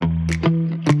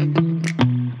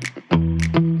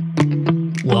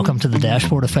Welcome to the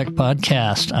Dashboard Effect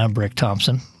Podcast. I'm Brick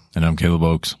Thompson. And I'm Caleb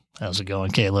Oakes. How's it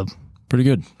going, Caleb? Pretty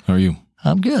good. How are you?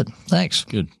 I'm good. Thanks.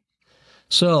 Good.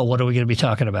 So what are we going to be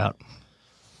talking about?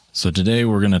 So today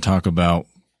we're going to talk about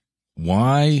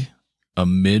why a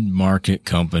mid-market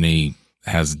company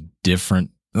has different,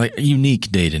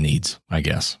 unique data needs, I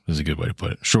guess, is a good way to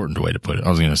put it. Shortened way to put it. I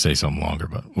was going to say something longer,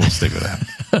 but we'll stick with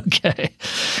that. Okay.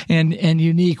 And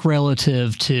unique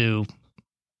relative to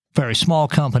very small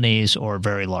companies or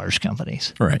very large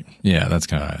companies. Right. Yeah, that's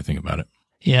kind of how I think about it.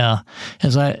 Yeah.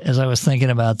 As I was thinking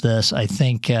about this, I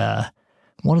think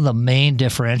one of the main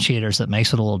differentiators that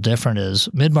makes it a little different is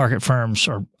mid-market firms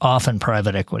are often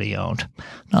private equity owned.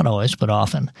 Not always, but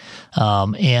often.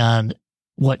 And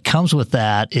what comes with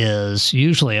that is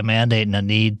usually a mandate and a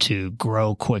need to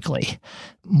grow quickly,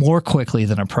 more quickly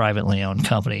than a privately owned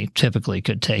company typically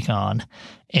could take on,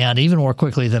 and even more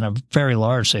quickly than a very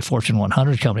large, say, Fortune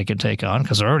 100 company could take on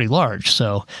because they're already large.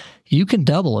 So you can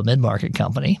double a mid-market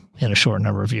company in a short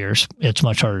number of years. It's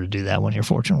much harder to do that when you're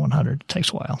Fortune 100. It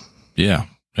takes a while. Yeah.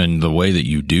 And the way that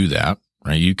you do that,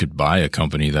 right, you could buy a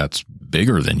company that's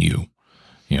bigger than you,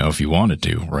 if you wanted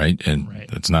to, right? And right.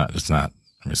 It's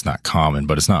not common,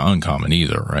 but it's not uncommon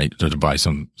either, right? To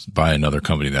buy another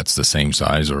company that's the same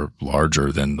size or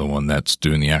larger than the one that's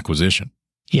doing the acquisition.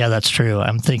 Yeah, that's true.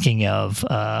 I'm thinking of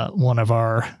one of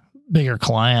our bigger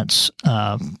clients,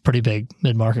 pretty big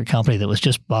mid-market company that was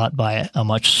just bought by a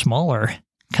much smaller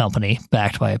company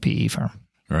backed by a PE firm.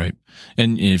 Right.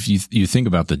 And if you think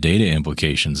about the data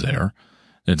implications there,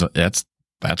 that's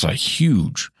a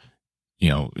huge,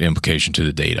 implication to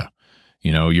the data.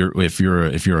 If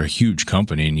you're a huge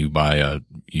company and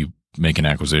you make an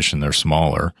acquisition, they're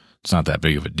smaller, it's not that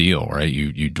big of a deal, right?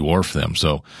 You dwarf them.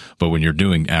 So, but when you're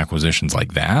doing acquisitions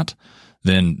like that,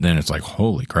 then it's like,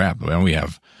 holy crap, man, we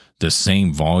have the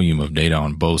same volume of data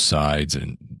on both sides,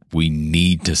 and we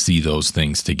need to see those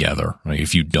things together. Like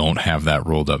if you don't have that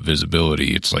rolled up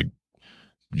visibility, it's like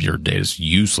your data's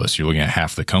useless. You're looking at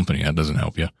half the company. That doesn't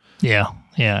help you. Yeah,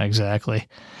 exactly.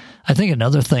 I think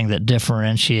another thing that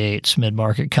differentiates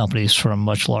mid-market companies from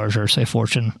much larger, say,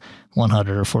 Fortune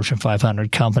 100 or Fortune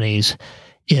 500 companies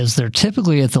is they're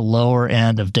typically at the lower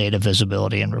end of data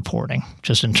visibility and reporting,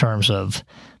 just in terms of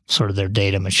sort of their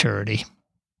data maturity.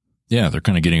 Yeah, they're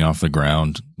kind of getting off the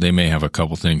ground. They may have a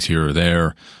couple things here or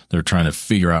there. They're trying to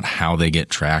figure out how they get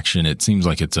traction. It seems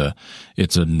like it's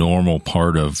a normal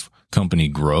part of company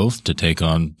growth to take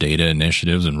on data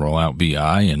initiatives and roll out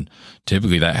BI, and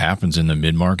typically that happens in the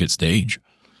mid-market stage.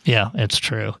 Yeah, it's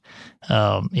true.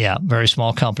 Very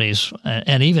small companies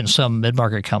and even some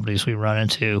mid-market companies we run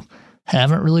into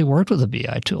haven't really worked with a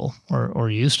BI tool or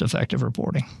used effective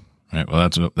reporting. Right. Well,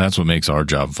 that's what makes our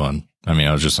job fun. I mean,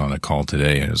 I was just on a call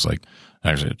today, and it's like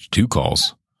actually it's 2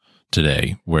 calls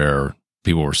today where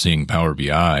people were seeing Power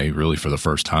BI really for the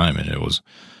first time, and it was,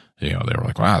 they were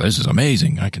like, "Wow, this is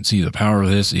amazing! I can see the power of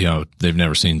this." They've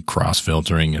never seen cross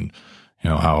filtering and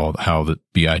how the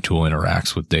BI tool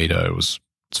interacts with data. It's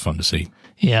fun to see.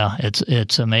 Yeah,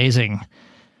 it's amazing.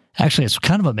 Actually, it's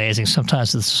kind of amazing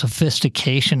sometimes the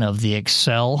sophistication of the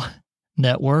Excel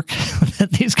network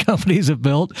that these companies have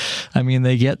built. I mean,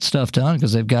 they get stuff done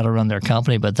because they've got to run their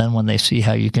company, but then when they see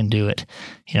how you can do it,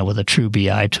 with a true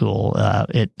BI tool,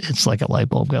 it's like a light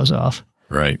bulb goes off.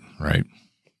 Right.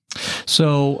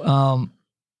 So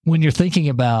when you're thinking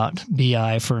about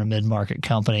BI for a mid-market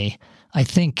company, I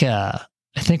think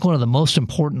one of the most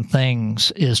important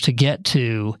things is to get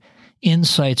to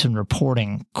insights and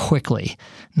reporting quickly,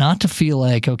 not to feel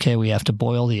like, okay, we have to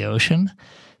boil the ocean,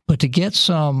 but to get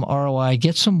some ROI,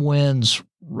 get some wins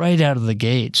right out of the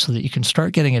gate so that you can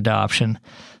start getting adoption,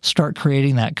 start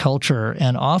creating that culture.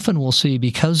 And often we'll see,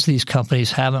 because these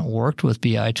companies haven't worked with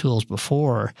BI tools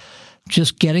before,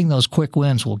 just getting those quick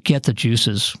wins will get the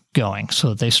juices going so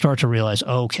that they start to realize,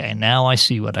 okay, now I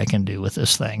see what I can do with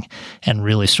this thing, and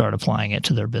really start applying it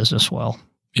to their business well.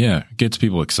 Yeah, it gets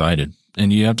people excited.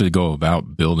 And you have to go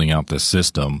about building out the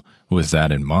system with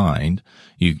that in mind.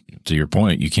 To your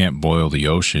point, you can't boil the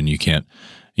ocean. You can't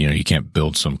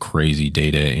build some crazy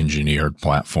data engineered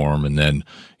platform and then,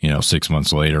 6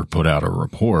 months later put out a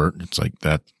report. It's like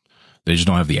that. They just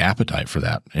don't have the appetite for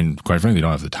that. And quite frankly, they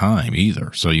don't have the time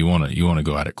either. So you want to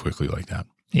go at it quickly like that.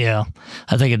 Yeah.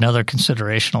 I think another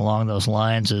consideration along those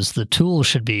lines is the tool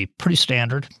should be pretty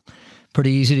standard,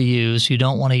 pretty easy to use. You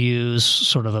don't want to use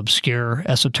sort of obscure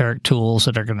esoteric tools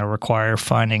that are going to require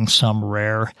finding some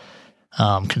rare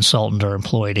consultant or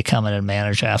employee to come in and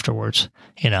manage afterwards.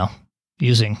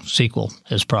 Using SQL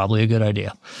is probably a good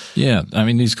idea. Yeah. I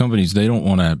mean, these companies, they don't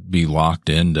want to be locked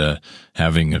into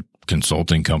having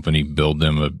consulting company build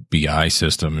them a BI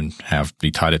system and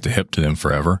be tied at the hip to them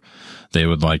forever. They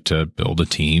would like to build a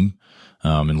team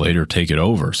and later take it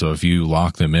over. So if you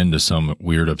lock them into some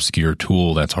weird, obscure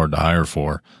tool that's hard to hire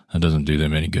for, that doesn't do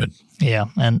them any good. Yeah.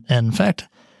 And in fact,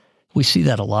 we see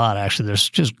that a lot, actually. There's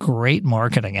just great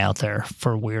marketing out there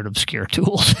for weird, obscure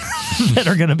tools that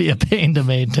are going to be a pain to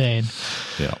maintain.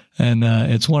 Yeah. And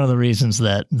it's one of the reasons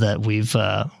that we've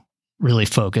really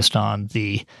focused on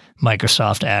the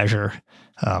Microsoft Azure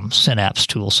Synapse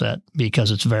tool set,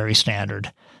 because it's very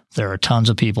standard. There are tons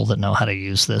of people that know how to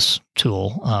use this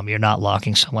tool. You're not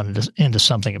locking someone into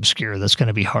something obscure that's going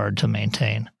to be hard to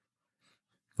maintain.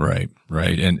 Right.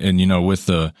 And you know, with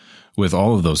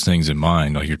all of those things in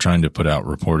mind, like you're trying to put out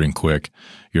reporting quick,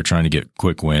 you're trying to get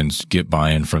quick wins, get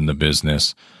buy-in from the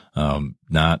business,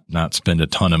 not spend a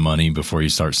ton of money before you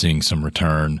start seeing some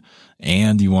return,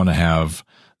 and you want to have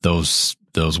those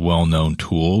well-known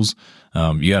tools.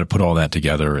 You got to put all that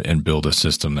together and build a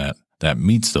system that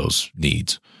meets those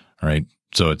needs. Right.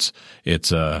 So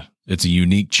it's a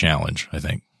unique challenge, I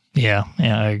think. Yeah,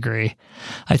 I agree.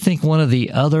 I think one of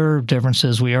the other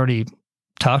differences we already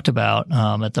talked about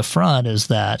at the front is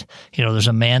that, you know, there's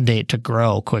a mandate to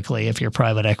grow quickly if you're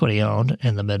private equity owned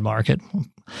in the mid-market.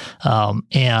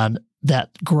 And that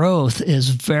growth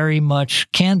is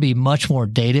can be much more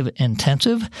data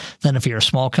intensive than if you're a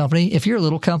small company. If you're a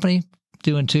little company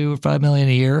doing $2 or $5 million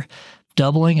a year,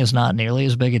 doubling is not nearly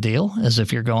as big a deal as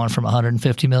if you're going from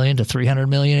 150 million to 300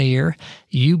 million a year.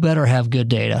 You better have good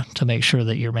data to make sure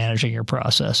that you're managing your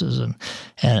processes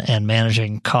and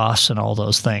managing costs and all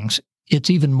those things. It's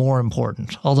even more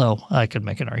important, although I could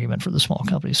make an argument for the small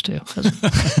companies too.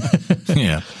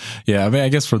 Yeah. I mean, I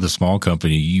guess for the small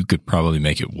company, you could probably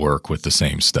make it work with the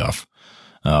same stuff.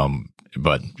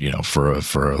 But you know,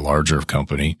 for a larger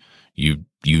company, you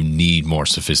need more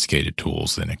sophisticated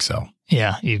tools than Excel.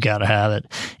 Yeah, you've got to have it.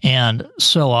 And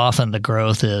so often the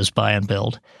growth is buy and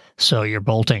build. So you're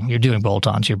doing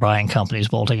bolt-ons, you're buying companies,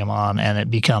 bolting them on, and it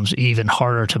becomes even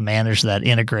harder to manage that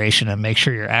integration and make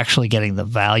sure you're actually getting the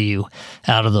value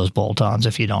out of those bolt-ons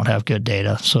if you don't have good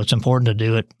data. So it's important to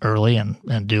do it early and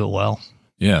do it well.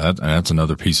 Yeah, that's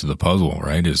another piece of the puzzle,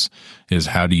 right? Is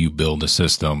how do you build a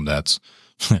system that's,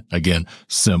 again,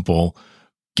 simple,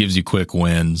 gives you quick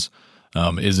wins,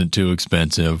 isn't too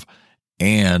expensive,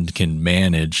 and can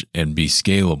manage and be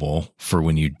scalable for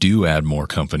when you do add more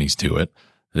companies to it.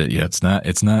 It's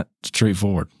not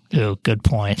straightforward. Oh, good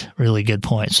point. Really good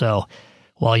point. So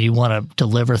while you want to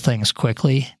deliver things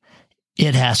quickly,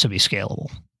 it has to be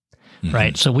scalable,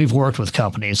 right? So we've worked with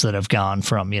companies that have gone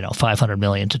from, 500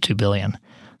 million to 2 billion.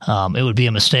 It would be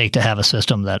a mistake to have a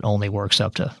system that only works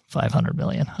up to 500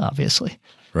 million, obviously.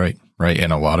 Right.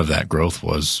 And a lot of that growth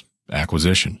was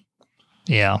acquisition.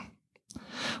 Yeah.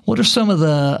 What are some of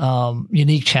the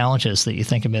unique challenges that you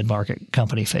think a mid-market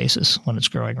company faces when it's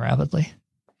growing rapidly?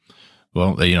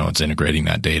 Well, it's integrating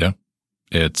that data.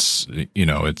 It's I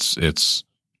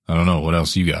don't know, what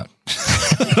else you got?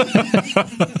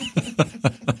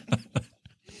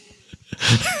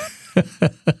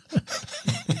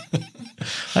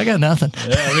 I got nothing.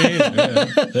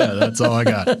 Yeah, that's all I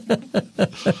got.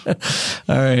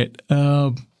 All right.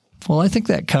 Well, I think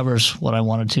that covers what I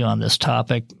wanted to on this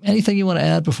topic. Anything you want to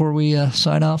add before we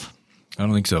sign off? I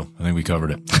don't think so. I think we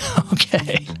covered it.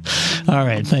 Okay. All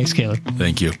right. Thanks, Caleb.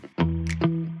 Thank you.